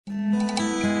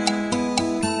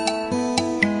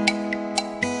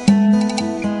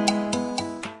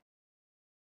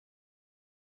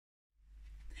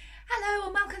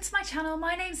channel.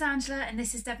 My name's Angela and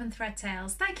this is Devon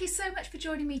Threadtails. Thank you so much for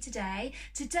joining me today.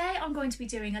 Today I'm going to be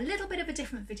doing a little bit of a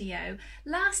different video.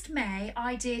 Last May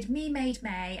I did Me Made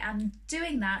May, and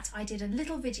doing that I did a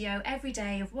little video every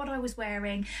day of what I was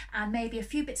wearing and maybe a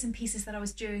few bits and pieces that I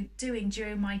was doing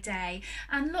during my day,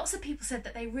 and lots of people said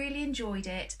that they really enjoyed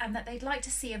it and that they'd like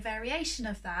to see a variation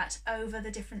of that over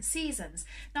the different seasons.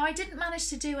 Now I didn't manage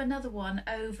to do another one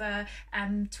over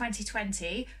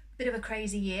 2020. Bit of a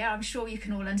crazy year, I'm sure you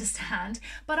can all understand,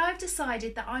 but I've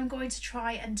decided that I'm going to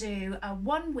try and do a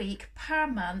 1 week per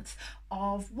month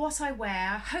of what I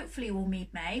wear, hopefully all me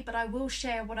made, but I will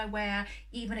share what I wear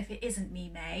even if it isn't me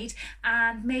made,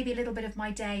 and maybe a little bit of my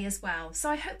day as well.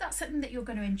 So I hope that's something that you're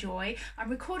going to enjoy.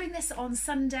 I'm recording this on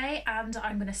Sunday and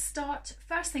I'm going to start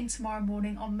first thing tomorrow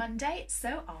morning on Monday,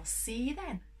 so I'll see you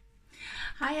then.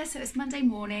 Hiya, so it's Monday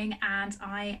morning and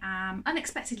I am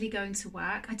unexpectedly going to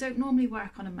work. I don't normally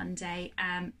work on a Monday,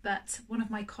 but one of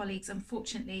my colleagues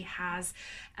unfortunately has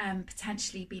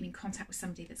potentially been in contact with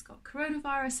somebody that's got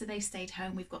coronavirus, so they've stayed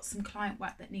home. We've got some client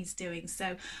work that needs doing,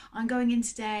 so I'm going in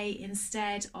today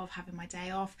instead of having my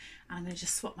day off, and I'm going to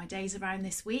just swap my days around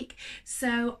this week.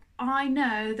 So I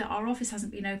know that our office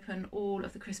hasn't been open all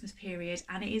of the Christmas period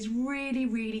and it is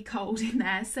really cold in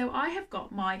there, so I have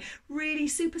got my really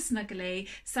super snuggly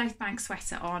South Bank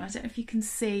sweater on. I don't know if you can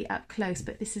see up close,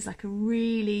 but this is like a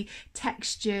really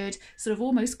textured, sort of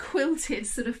almost quilted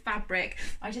sort of fabric.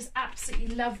 I just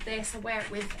absolutely love this. I wear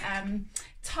it with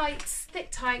tights, thick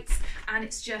tights, and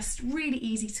it's just really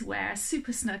easy to wear,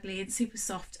 super snuggly and super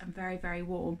soft and very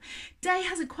warm. Day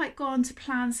hasn't quite gone to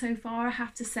plan so far, I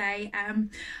have to say.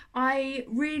 I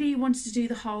really wanted to do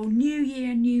the whole new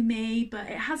year, new me, but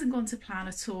it hasn't gone to plan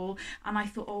at all, and I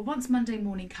thought, oh, once Monday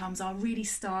morning comes I'll really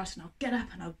start and I'll get up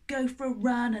and I'll go for a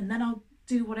run and then I'll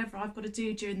do whatever I've got to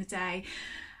do during the day,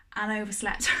 and I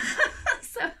overslept.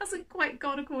 So it hasn't quite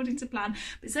gone according to plan,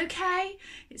 but it's okay,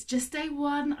 it's just day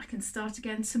one, I can start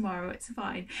again tomorrow, it's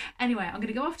fine. Anyway, I'm going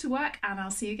to go off to work and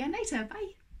I'll see you again later,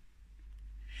 bye.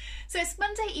 So it's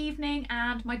Monday evening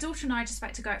and my daughter and I are just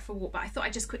about to go out for a walk, but I thought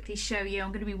I'd just quickly show you. I'm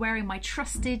going to be wearing my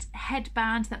trusted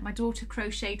headband that my daughter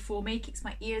crocheted for me, keeps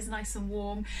my ears nice and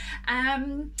warm.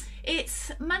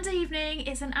 It's Monday evening,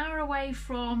 it's an hour away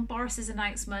from Boris's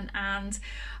announcement, and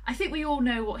I think we all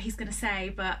know what he's going to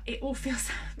say, but it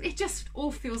just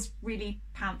all feels really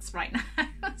pants right now.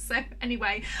 So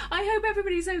anyway, I hope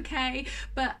everybody's okay,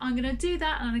 but I'm going to do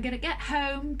that and I'm going to get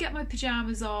home, get my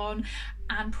pyjamas on,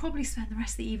 and probably spend the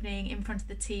rest of the evening in front of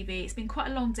the TV. It's been quite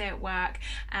a long day at work.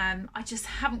 I just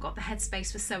haven't got the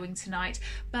headspace for sewing tonight,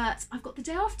 but I've got the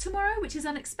day off tomorrow, which is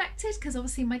unexpected because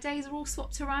obviously my days are all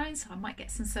swapped around, so I might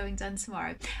get some sewing done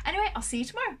tomorrow. Anyway, I'll see you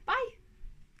tomorrow. Bye.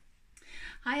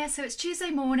 Hiya, so it's Tuesday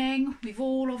morning. We've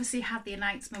all obviously had the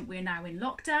announcement we're now in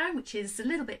lockdown, which is a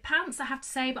little bit pants, I have to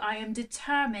say, but I am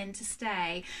determined to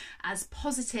stay as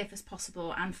positive as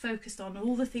possible and focused on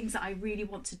all the things that I really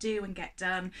want to do and get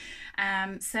done.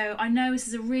 So I know this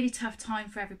is a really tough time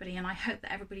for everybody and I hope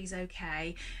that everybody's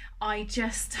okay. I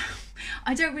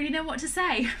don't really know what to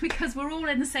say because we're all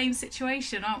in the same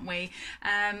situation, aren't we?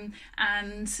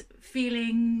 And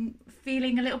feeling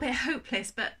a little bit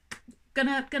hopeless, but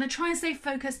gonna try and stay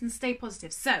focused and stay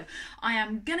positive. So I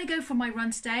am gonna go for my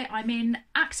run today. I'm in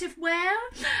active wear,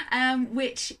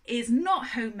 which is not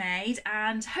homemade,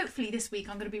 and hopefully this week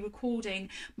I'm going to be recording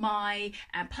my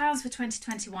plans for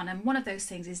 2021, and one of those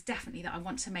things is definitely that I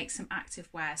want to make some active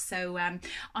wear. So I'm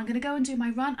going to go and do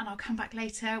my run and I'll come back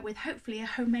later with hopefully a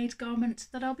homemade garment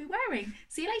that I'll be wearing.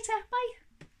 See you later, bye.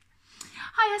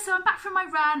 Hiya, so I'm back from my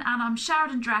run and I'm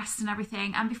showered and dressed and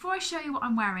everything, and before I show you what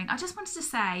I'm wearing, I just wanted to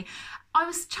say I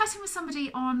was chatting with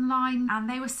somebody online and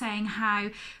they were saying how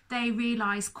they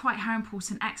realised quite how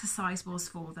important exercise was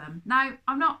for them. Now,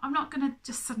 I'm not going to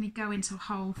just suddenly go into a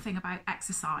whole thing about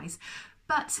exercise,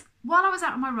 but while I was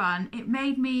out on my run, it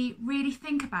made me really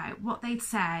think about what they'd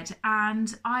said,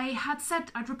 and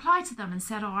I'd replied to them and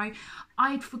said, oh,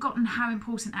 I'd forgotten how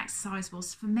important exercise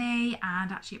was for me,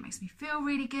 and actually it makes me feel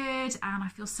really good and I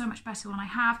feel so much better when I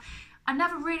have. I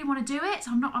never really want to do it,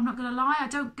 I'm not going to lie. I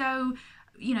don't go,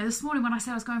 you know, this morning when I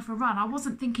said I was going for a run, I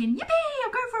wasn't thinking, yippee,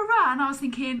 I'm going for a run. I was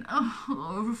thinking,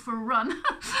 oh, for a run.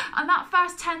 And that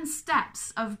first 10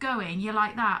 steps of going, you're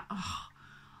like that, oh,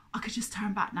 I could just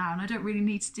turn back now and I don't really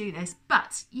need to do this.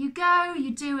 But you go,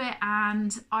 you do it,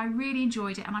 and I really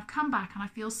enjoyed it, and I've come back and I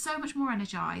feel so much more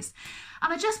energised.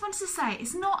 And I just wanted to say,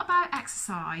 it's not about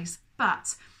exercise,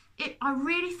 but I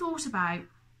really thought about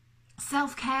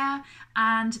self-care,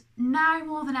 and now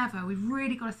more than ever we've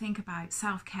really got to think about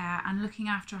self-care and looking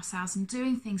after ourselves and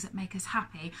doing things that make us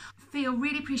happy. I feel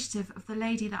really appreciative of the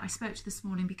lady that I spoke to this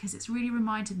morning, because it's really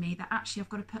reminded me that actually I've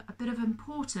got to put a bit of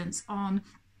importance on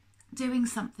doing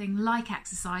something like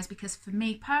exercise, because for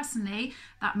me personally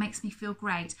that makes me feel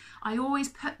great. I always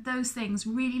put those things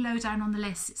really low down on the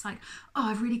list. It's like, oh,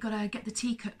 I've really got to get the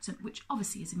tea cooked, which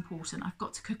obviously is important. I've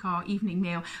got to cook our evening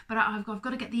meal, but I've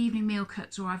got to get the evening meal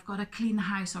cooked, or I've got to clean the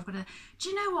house, or I've got to, do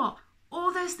you know what,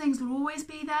 all those things will always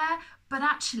be there, but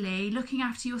actually looking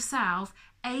after yourself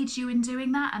aids you in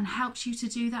doing that and helps you to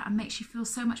do that and makes you feel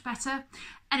so much better.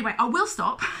 Anyway, I will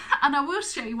stop and I will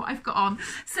show you what I've got on.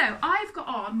 So I've got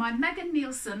on my Megan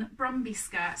Neilson Brumby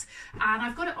skirt, and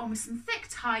I've got it on with some thick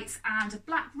tights and a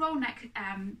black roll neck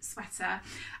sweater.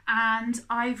 And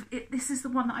this is the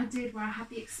one that I did where I had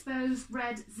the exposed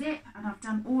red zip, and I've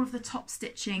done all of the top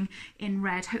stitching in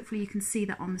red. Hopefully you can see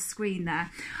that on the screen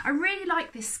there. I really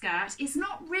like this skirt. It's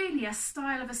not really a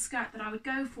style of a skirt that I would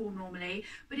go for normally,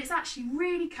 but it's actually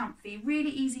really comfy,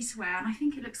 really easy to wear, and I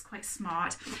think it looks quite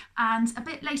smart. And a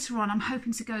bit later on I'm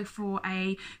hoping to go for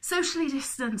a socially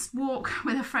distanced walk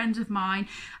with a friend of mine,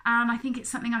 and I think it's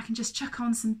something I can just chuck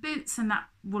on some boots and that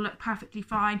will look perfectly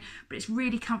fine, but it's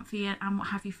really comfy and what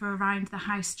have you for around the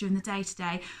house during the day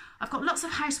today. I've got lots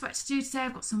of housework to do today.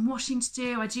 I've got some washing to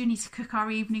do. I do need to cook our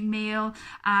evening meal.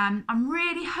 I'm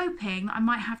really hoping I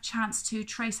might have a chance to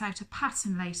trace out a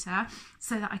pattern later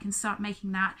so that I can start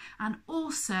making that. And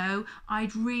also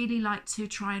I'd really like to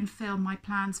try and film my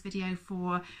plans video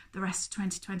for the rest of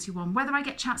 2021. Whether I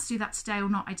get a chance to do that today or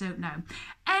not, I don't know.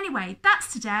 Anyway,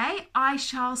 that's today. I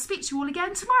shall speak to you all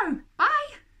again tomorrow. Bye.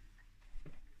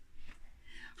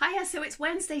 Hiya, so it's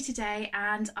Wednesday today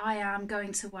and I am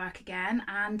going to work again,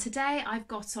 and today I've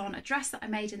got on a dress that I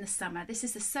made in the summer. This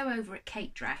is the Sew Over It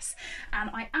Kate dress,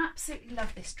 and I absolutely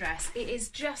love this dress. It is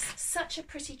just such a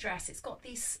pretty dress. It's got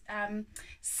these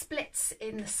splits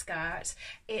in the skirt.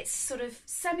 It's sort of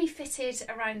semi-fitted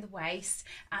around the waist,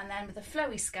 and then with a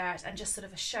flowy skirt and just sort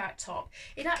of a shirt top.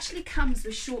 It actually comes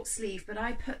with short sleeve, but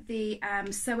I put the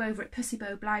Sew Over It Pussy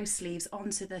Bow blouse sleeves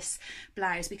onto this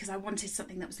blouse because I wanted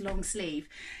something that was long sleeve.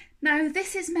 Now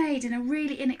this is made in a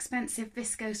really inexpensive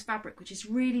viscose fabric, which is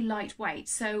really lightweight,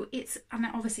 so and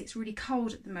obviously it's really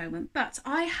cold at the moment, but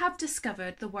I have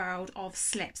discovered the world of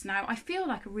slips. Now I feel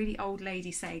like a really old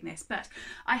lady saying this, but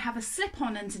I have a slip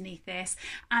on underneath this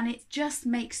and it just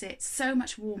makes it so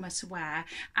much warmer to wear,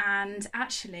 and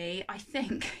actually I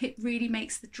think it really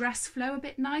makes the dress flow a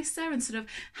bit nicer and sort of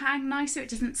hang nicer. It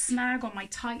doesn't snag on my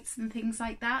tights and things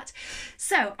like that.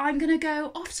 So I'm going to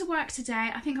go off to work today.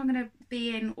 I think I'm going to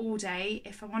be in all day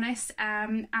if I'm honest,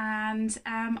 and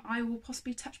I will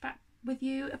possibly touch back with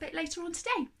you a bit later on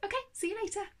today. Okay, see you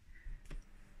later.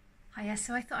 Hiya,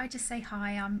 so I thought I'd just say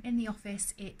hi. I'm in the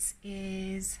office. It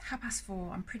is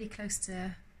 4:30. I'm pretty close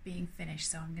to being finished,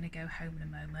 so I'm going to go home in a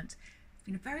moment. It's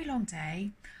been a very long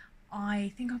day.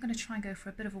 I think I'm going to try and go for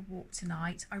a bit of a walk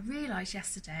tonight. I realised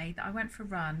yesterday that I went for a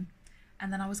run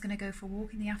and then I was going to go for a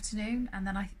walk in the afternoon, and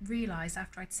then I realised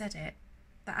after I'd said it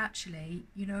that actually,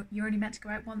 you know, you're only meant to go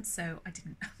out once, so I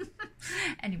didn't.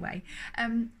 Anyway,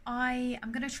 I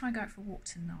am going to try and go out for a walk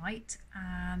tonight,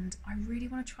 and I really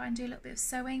want to try and do a little bit of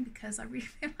sewing because I really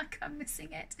feel like I'm missing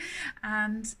it.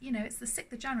 And you know, it's the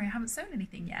 6th of January, I haven't sewn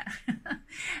anything yet.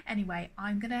 Anyway,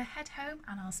 I'm going to head home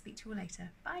and I'll speak to you all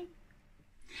later. Bye.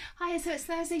 Hiya, so it's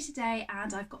Thursday today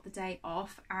and I've got the day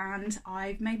off, and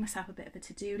I've made myself a bit of a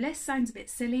to-do list. Sounds a bit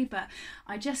silly, but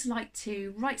I just like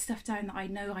to write stuff down that I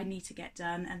know I need to get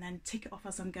done and then tick it off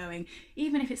as I'm going,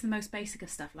 even if it's the most basic of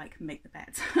stuff like make the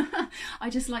bed. I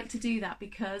just like to do that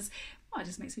because, well, it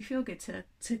just makes me feel good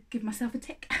to give myself a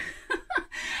tick.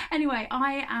 Anyway,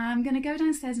 I am going to go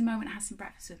downstairs in a moment and have some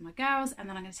breakfast with my girls, and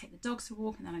then I'm going to take the dogs for a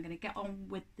walk, and then I'm going to get on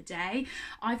with the day.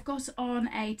 I've got on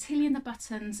a Tilly and the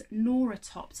Buttons Nora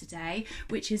top today,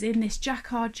 which is in this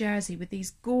jacquard jersey with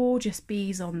these gorgeous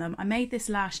bees on them. I made this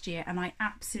last year and I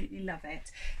absolutely love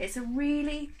it. It's a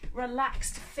really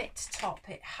relaxed fit top.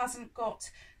 It hasn't got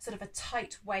sort of a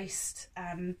tight waist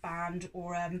band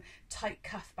or tight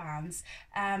cuff bands.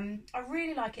 I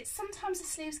really like it. Sometimes the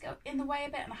sleeves go in the way a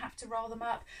bit and I have to roll them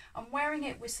up. I'm wearing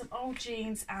it with some old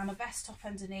jeans and a vest top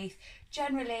underneath.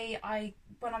 Generally,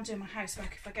 when I'm doing my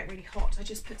housework, if I get really hot, I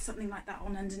just put something like that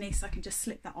on underneath so I can just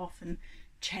slip that off and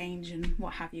change and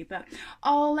what have you. But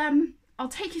I'll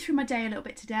take you through my day a little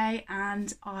bit today,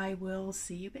 and I will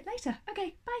see you a bit later.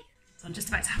 Okay, bye. So I'm just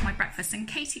about to have my breakfast, and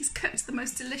Katie's cooked the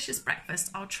most delicious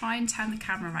breakfast. I'll try and turn the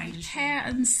camera around. Pear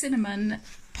and cinnamon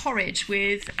porridge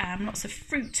with lots of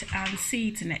fruit and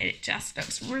seeds in it. It just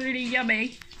looks really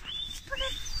yummy.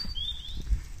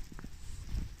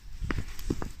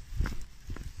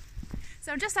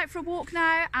 So I'm just out for a walk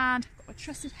now, and I've got my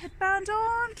trusted headband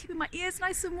on, keeping my ears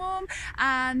nice and warm,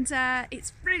 and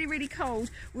it's really, really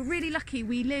cold. We're really lucky.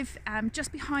 We live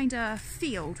just behind a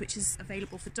field which is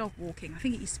available for dog walking. I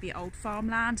think it used to be old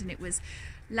farmland and it was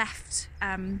left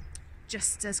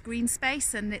just as green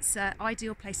space, and it's an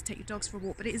ideal place to take your dogs for a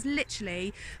walk, but it is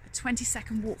literally a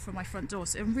 20-second walk from my front door,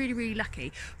 so I'm really, really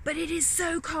lucky. But it is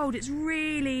so cold. It's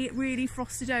really, really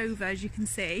frosted over, as you can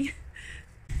see.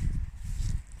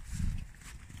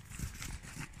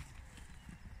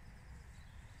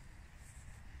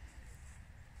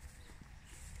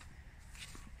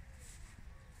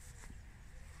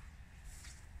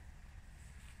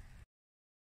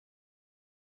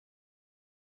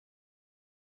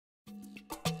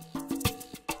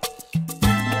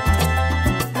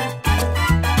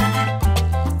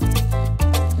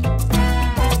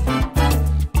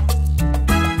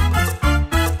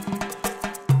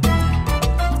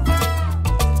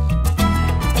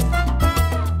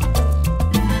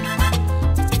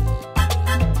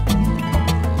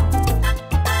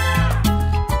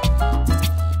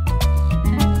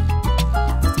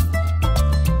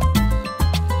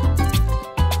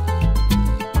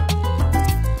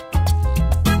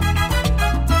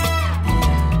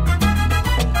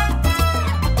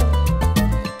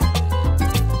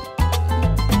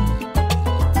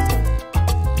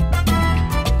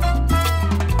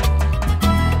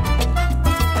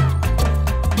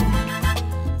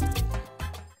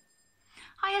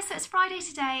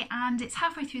 Today, and it's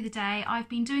halfway through the day. I've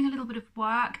been doing a little bit of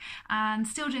work and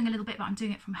still doing a little bit, but I'm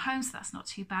doing it from home, so that's not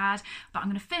too bad. But I'm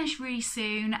going to finish really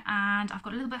soon, and I've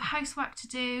got a little bit of housework to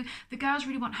do. The girls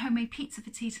really want homemade pizza for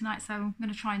tea tonight, so I'm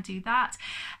going to try and do that.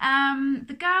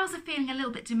 The girls are feeling a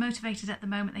little bit demotivated at the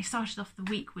moment. They started off the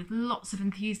week with lots of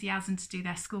enthusiasm to do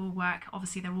their schoolwork.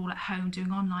 Obviously they're all at home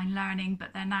doing online learning,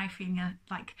 but they're now feeling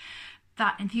like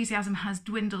that enthusiasm has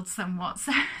dwindled somewhat.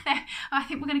 So I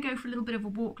think we're going to go for a little bit of a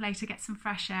walk later, get some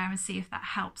fresh air and see if that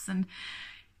helps and,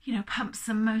 you know, pump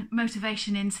some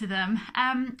motivation into them.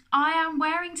 I am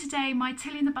wearing today my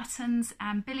Tilliy and the Buttons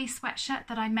Billie sweatshirt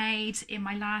that I made in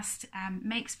my last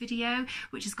makes video,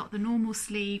 which has got the normal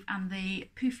sleeve and the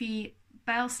poofy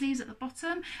bell sleeves at the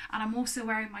bottom, and I'm also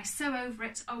wearing my Sew Over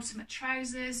It ultimate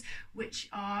trousers, which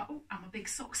are, oh, and my big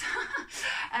socks,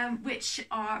 which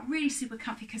are really super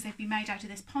comfy because they've been made out of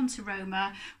this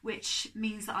pontoroma, which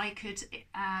means that I could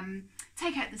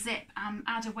take out the zip and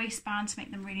add a waistband to make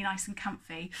them really nice and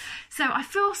comfy. So I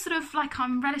feel sort of like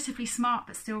I'm relatively smart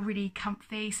but still really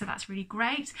comfy, so that's really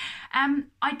great.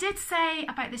 I did say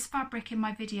about this fabric in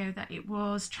my video that it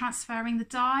was transferring the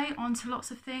dye onto lots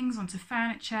of things, onto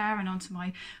furniture and onto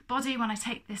my body when I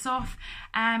take this off,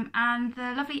 and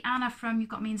the lovely Anna from You've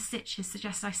Got Me in Stitches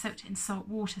suggested I soaked it in salt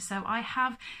water, so I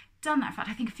have done that. In fact,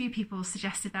 I think a few people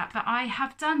suggested that, but I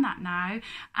have done that now,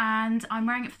 and I'm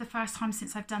wearing it for the first time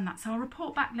since I've done that, so I'll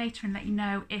report back later and let you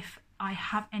know if I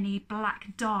have any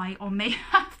black dye on me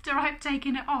after I've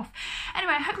taken it off.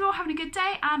 Anyway, I hope you're all having a good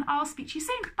day, and I'll speak to you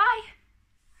soon. Bye.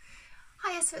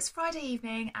 Hiya, so it's Friday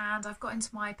evening and I've got into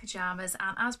my pyjamas,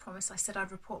 and as promised I said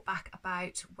I'd report back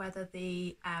about whether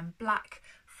the black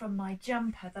from my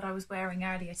jumper that I was wearing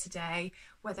earlier today,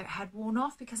 whether it had worn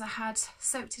off because I had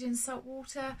soaked it in salt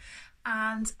water,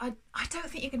 and I don't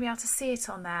think you're going to be able to see it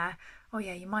on there. Oh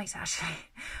yeah, you might actually,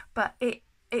 but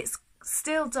it's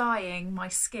still dyeing my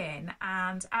skin,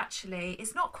 and actually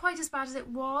it's not quite as bad as it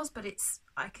was, but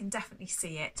I can definitely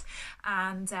see it,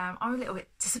 and I'm a little bit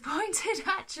disappointed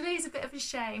actually. It's a bit of a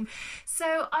shame.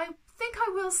 So I think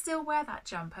I will still wear that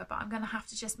jumper, but I'm going to have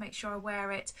to just make sure I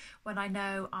wear it when I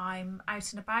know I'm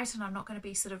out and about and I'm not going to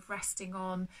be sort of resting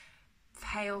on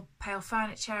pale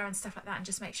furniture and stuff like that, and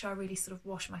just make sure I really sort of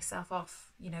wash myself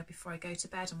off, you know, before I go to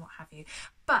bed and what have you.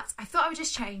 But I thought I would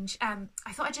just change, I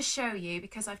thought I'd just show you,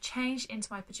 because I've changed into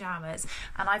my pyjamas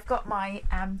and I've got my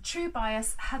True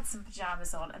Bias Hudson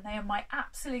pyjamas on, and they are my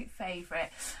absolute favourite.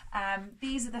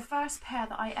 These are the first pair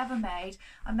that I ever made.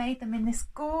 I made them in this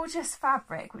gorgeous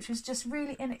fabric which was just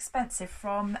really inexpensive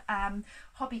from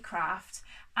Hobbycraft,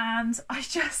 and I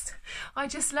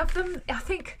just love them. I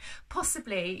think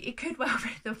possibly it could well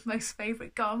be the most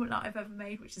favourite garment that I've ever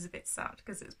made, which is a bit sad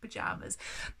because it's pyjamas.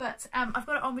 But I've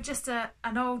got it on with just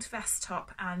an old vest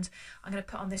top, and I'm going to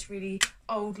put on this really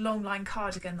old long line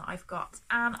cardigan that I've got,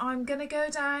 and I'm going to go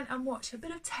down and watch a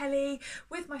bit of telly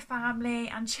with my family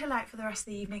and chill out for the rest of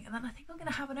the evening, and then I think I'm going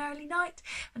to have an early night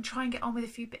and try and get on with a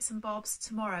few bits and bobs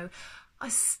tomorrow. I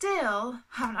still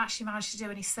haven't actually managed to do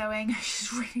any sewing, which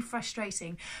is really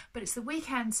frustrating, but it's the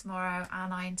weekend tomorrow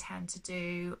and I intend to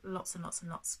do lots and lots and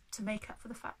lots to make up for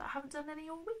the fact that I haven't done any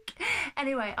all week.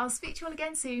 Anyway, I'll speak to you all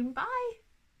again soon. Bye.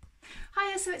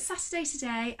 Hiya, so it's Saturday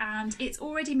today and it's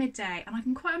already midday, and I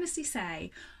can quite honestly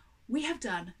say we have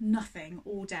done nothing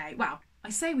all day. Well, I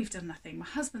say we've done nothing. My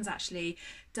husband's actually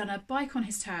done a bike on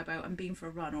his turbo and been for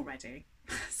a run already.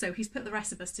 So he's put the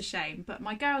rest of us to shame. But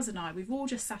my girls and I, we've all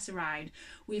just sat around.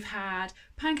 We've had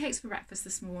pancakes for breakfast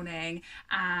this morning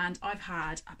and I've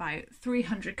had about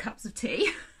 300 cups of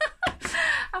tea.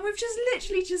 And we've just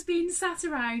literally just been sat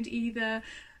around either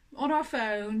on our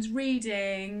phones,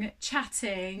 reading,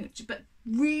 chatting, but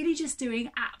really just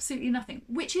doing absolutely nothing,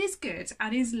 which is good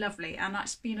and is lovely, and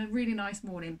that's been a really nice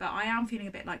morning. But I am feeling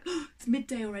a bit like, oh, it's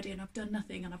midday already and I've done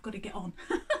nothing and I've got to get on.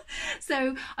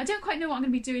 So I don't quite know what I'm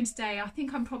going to be doing today. I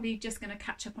think I'm probably just going to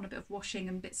catch up on a bit of washing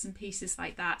and bits and pieces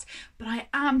like that, but I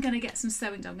am going to get some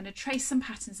sewing done. I'm going to trace some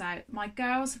patterns out. My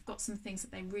girls have got some things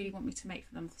that they really want me to make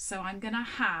for them, so I'm going to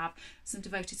have some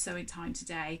devoted sewing time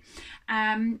today.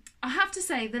 I have to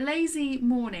say the lazy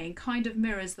morning kind of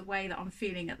mirrors the way that I'm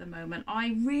feeling at the moment.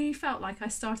 I really felt like I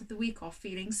started the week off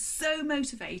feeling so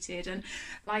motivated and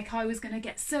like I was going to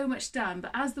get so much done,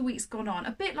 but as the week's gone on,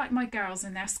 a bit like my girls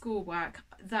in their schoolwork,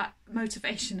 that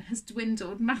motivation has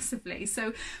dwindled massively.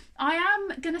 So I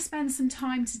am going to spend some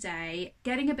time today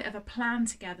getting a bit of a plan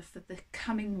together for the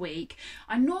coming week.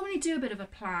 I normally do a bit of a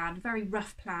plan, very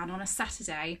rough plan, on a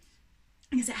Saturday,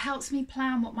 because it helps me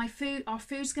plan what our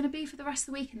food's going to be for the rest of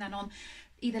the week, and then on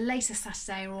either later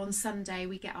Saturday or on Sunday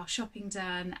we get our shopping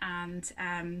done, and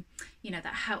you know,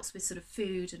 that helps with sort of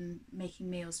food and making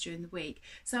meals during the week.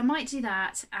 So I might do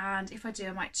that, and if I do,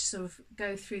 I might sort of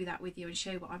go through that with you and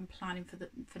show you what I'm planning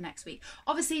for next week.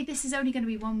 Obviously this is only going to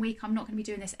be 1 week. I'm not going to be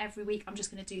doing this every week. I'm just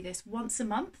going to do this once a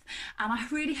month, and I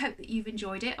really hope that you've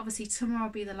enjoyed it. Obviously tomorrow will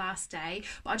be the last day,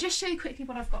 but I'll just show you quickly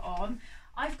what I've got on.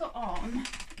 I've got on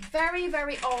very,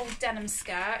 very old denim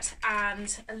skirt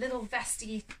and a little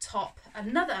vesty top,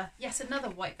 yet another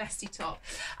white vesty top.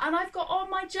 And I've got on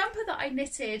my jumper that I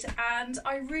knitted, and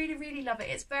I really, really love it.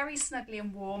 It's very snuggly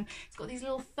and warm. It's got these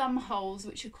little thumb holes,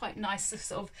 which are quite nice to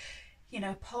sort of, you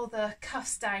know, pull the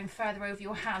cuffs down further over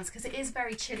your hands because it is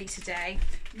very chilly today.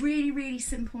 Really, really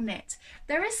simple knit.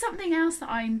 There is something else that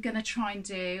I'm going to try and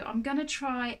do. I'm going to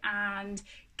try and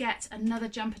get another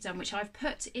jumper done, which I've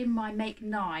put in my Make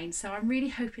 9. So I'm really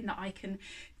hoping that I can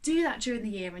do that during the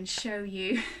year and show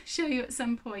you at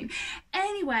some point.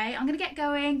 Anyway, I'm going to get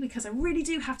going because I really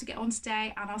do have to get on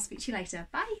today, and I'll speak to you later.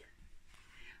 Bye.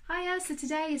 Hiya, so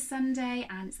today is Sunday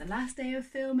and it's the last day of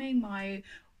filming my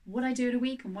what I do in a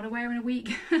week and what I wear in a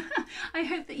week. I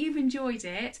hope that you've enjoyed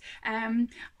it.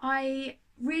 I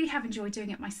really have enjoyed doing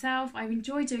it myself. I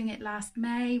enjoyed doing it last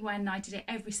May when I did it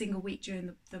every single week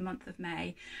during the month of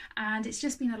May, and it's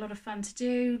just been a lot of fun to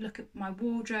do. Look at my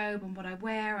wardrobe and what I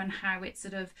wear and how it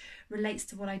sort of relates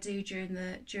to what I do during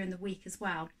the week as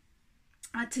well.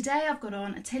 Today I've got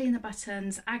on a Tilly and the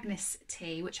Buttons Agnes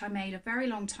tee, which I made a very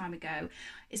long time ago.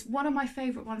 It's one of my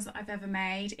favourite ones that I've ever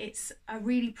made. It's a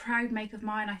really proud make of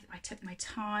mine. I took my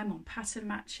time on pattern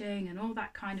matching and all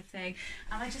that kind of thing,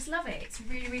 and I just love it. It's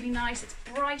really, really nice. It's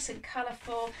bright and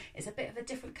colourful. It's a bit of a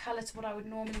different colour to what I would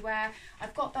normally wear.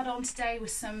 I've got that on today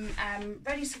with some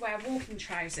ready to wear walking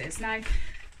trousers. Now, I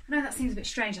know that seems a bit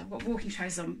strange. I've got walking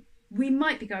trousers on. We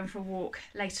might be going for a walk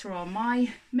later on.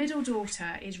 My middle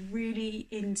daughter is really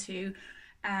into,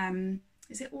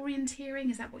 is it orienteering?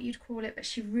 Is that what you'd call it? But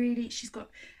she's got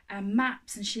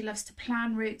maps, and she loves to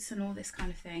plan routes and all this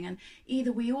kind of thing. And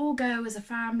either we all go as a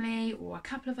family, or a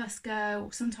couple of us go,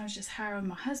 or sometimes just her and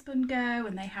my husband go,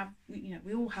 and they have, you know,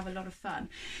 we all have a lot of fun.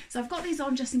 So I've got these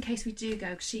on just in case we do go,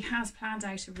 because she has planned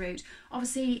out a route.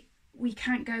 Obviously, we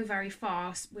can't go very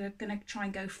fast. We're going to try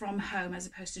and go from home as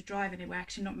opposed to drive anywhere.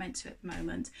 Actually, not meant to at the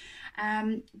moment.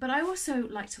 But I also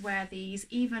like to wear these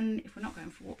even if we're not going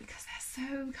for a walk, because they're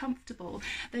so comfortable.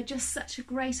 They're just such a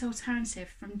great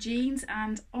alternative from jeans.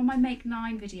 And on my Make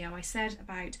 9 video, I said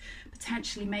about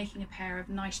potentially making a pair of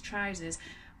nice trousers.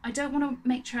 I don't want to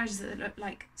make trousers that look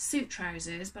like suit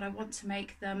trousers, but I want to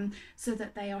make them so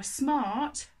that they are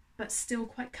smart but still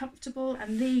quite comfortable,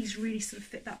 and these really sort of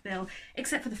fit that bill,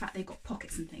 except for the fact they've got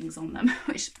pockets and things on them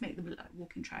which make them look like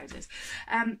walking trousers,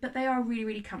 but they are really,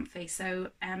 really comfy.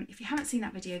 So if you haven't seen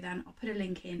that video, then I'll put a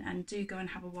link in, and do go and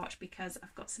have a watch, because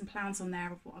I've got some plans on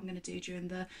there of what I'm going to do during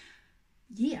the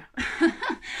year.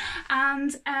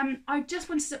 And I just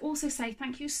wanted to also say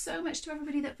thank you so much to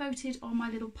everybody that voted on my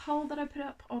little poll that I put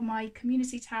up on my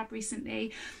community tab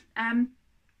recently.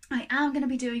 I am going to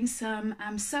be doing some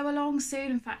sew along soon.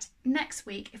 In fact, next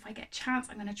week, if I get a chance,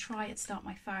 I'm going to try and start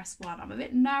my first one. I'm a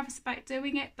bit nervous about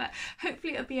doing it, but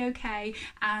hopefully it'll be okay,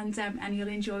 and you'll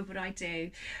enjoy what I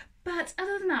do. But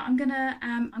other than that, I'm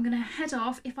gonna head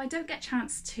off. If I don't get a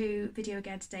chance to video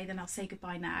again today, then I'll say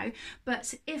goodbye now.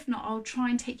 But if not, I'll try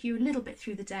and take you a little bit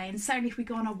through the day, and certainly if we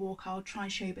go on our walk, I'll try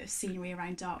and show you a bit of scenery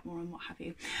around Dartmoor and what have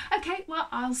you. Okay, well,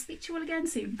 I'll speak to you all again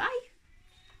soon. Bye.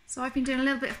 So I've been doing a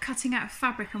little bit of cutting out of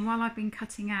fabric, and while I've been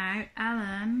cutting out,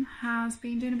 Ellen has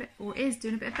been doing a bit, or is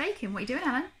doing a bit of baking. What are you doing,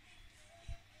 Ellen?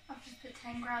 I've just put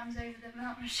 10 grams over the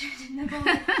amount I should in the bowl.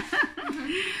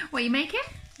 What are you making?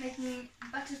 Making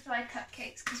butterfly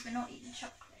cupcakes because we're not eating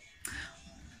chocolate.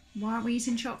 Why aren't we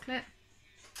eating chocolate?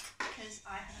 Because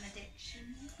I have an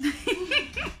addiction.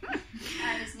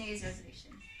 And it's New Year's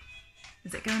resolution.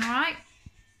 Is it going alright?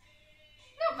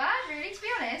 Not bad, really, to be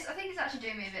honest. I think it's actually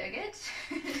doing me a bit of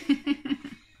good.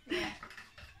 Yeah.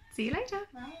 See you later.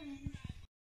 Bye.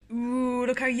 Ooh,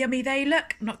 look how yummy they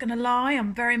look. I'm not going to lie,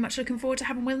 I'm very much looking forward to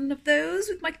having one of those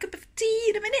with my cup of tea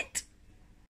in a minute.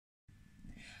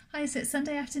 Hi, so it's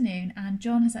Sunday afternoon and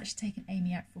John has actually taken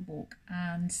Amy out for a walk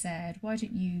and said, why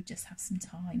don't you just have some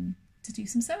time to do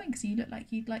some sewing because you look like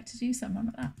you'd like to do something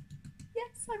like that.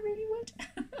 Yes, I really would.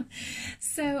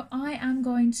 So I am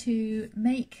going to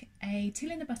make a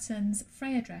Tilliy and the Buttons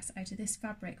Freya dress out of this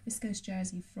fabric viscose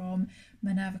jersey from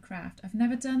Minerva Craft. I've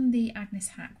never done the Agnes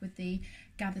hack with the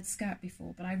gathered skirt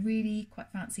before, but I really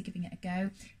quite fancy giving it a go.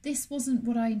 This wasn't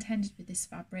what I intended with this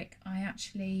fabric. I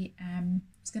actually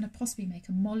was going to possibly make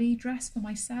a Molly dress for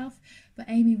myself, but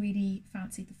Amy really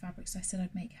fancied the fabric, so I said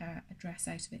I'd make her a dress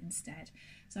out of it instead.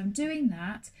 So I'm doing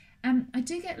that. I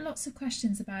do get lots of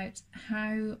questions about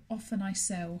how often I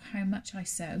sew, how much I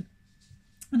sew,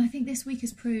 and I think this week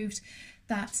has proved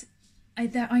that I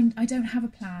don't have a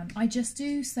plan. I just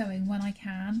do sewing when I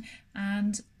can,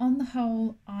 and on the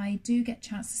whole I do get a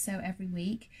chance to sew every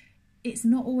week. It's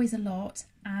not always a lot,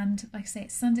 and like I say,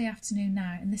 it's Sunday afternoon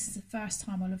now, and this is the first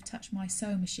time I'll have touched my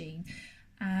sewing machine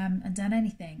and done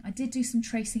anything. I did do some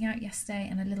tracing out yesterday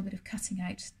and a little bit of cutting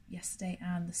out yesterday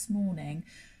and this morning,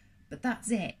 but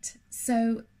that's it.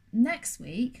 So next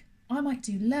week I might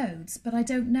do loads, but I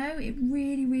don't know. It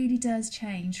really does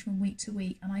change from week to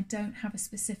week, and I don't have a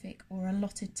specific or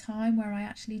allotted time where I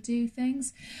actually do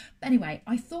things. But anyway,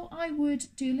 I thought I would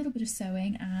do a little bit of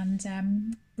sewing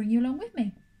and bring you along with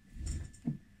me.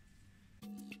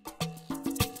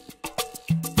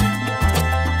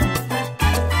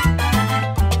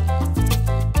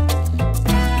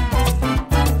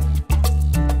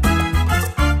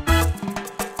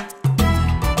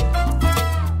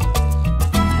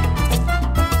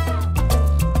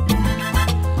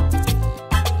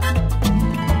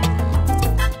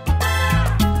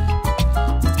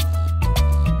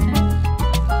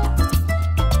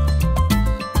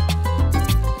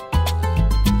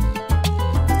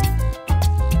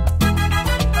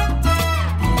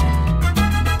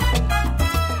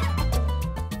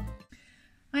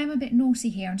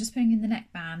 Here I'm just putting in the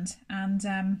neckband, and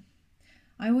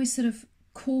I always sort of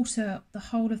quarter the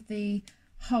whole of the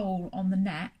hole on the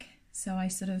neck, so I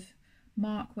sort of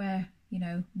mark where, you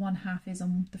know, one half is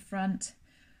on the front,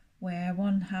 where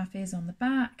one half is on the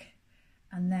back,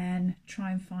 and then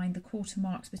try and find the quarter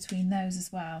marks between those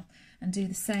as well, and do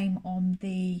the same on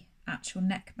the actual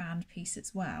neckband piece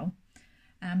as well.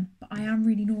 But I am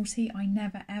really naughty. I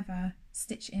never ever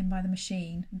stitch in by the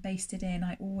machine and baste it in.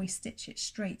 I always stitch it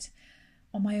straight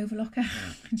on my overlocker,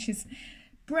 which is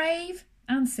brave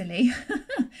and silly.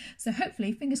 So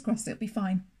hopefully, fingers crossed, it'll be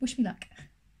fine. Wish me luck.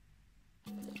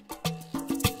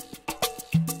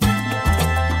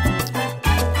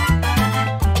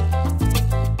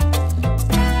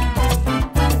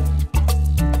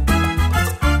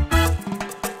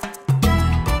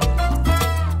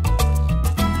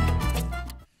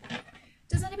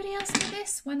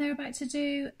 When they're about to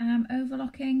do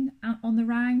overlocking on the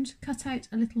round, cut out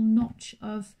a little notch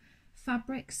of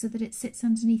fabric so that it sits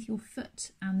underneath your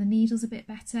foot and the needle's a bit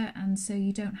better, and so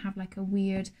you don't have like a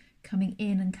weird coming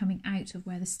in and coming out of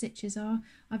where the stitches are.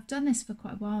 I've done this for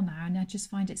quite a while now, and I just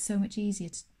find it so much easier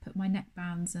to put my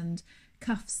neckbands and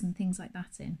cuffs and things like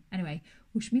that in. Anyway,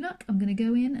 wish me luck. I'm going to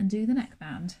go in and do the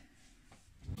neckband.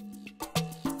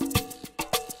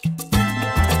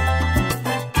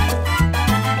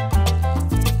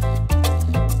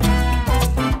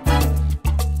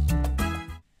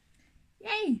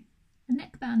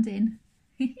 In.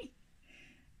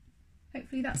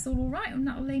 Hopefully that's all right, and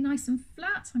that'll lay nice and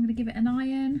flat. I'm going to give it an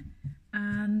iron,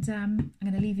 and I'm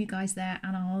going to leave you guys there,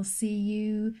 and I'll see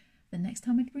you the next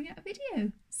time I bring out a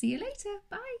video. See you later.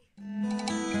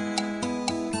 Bye.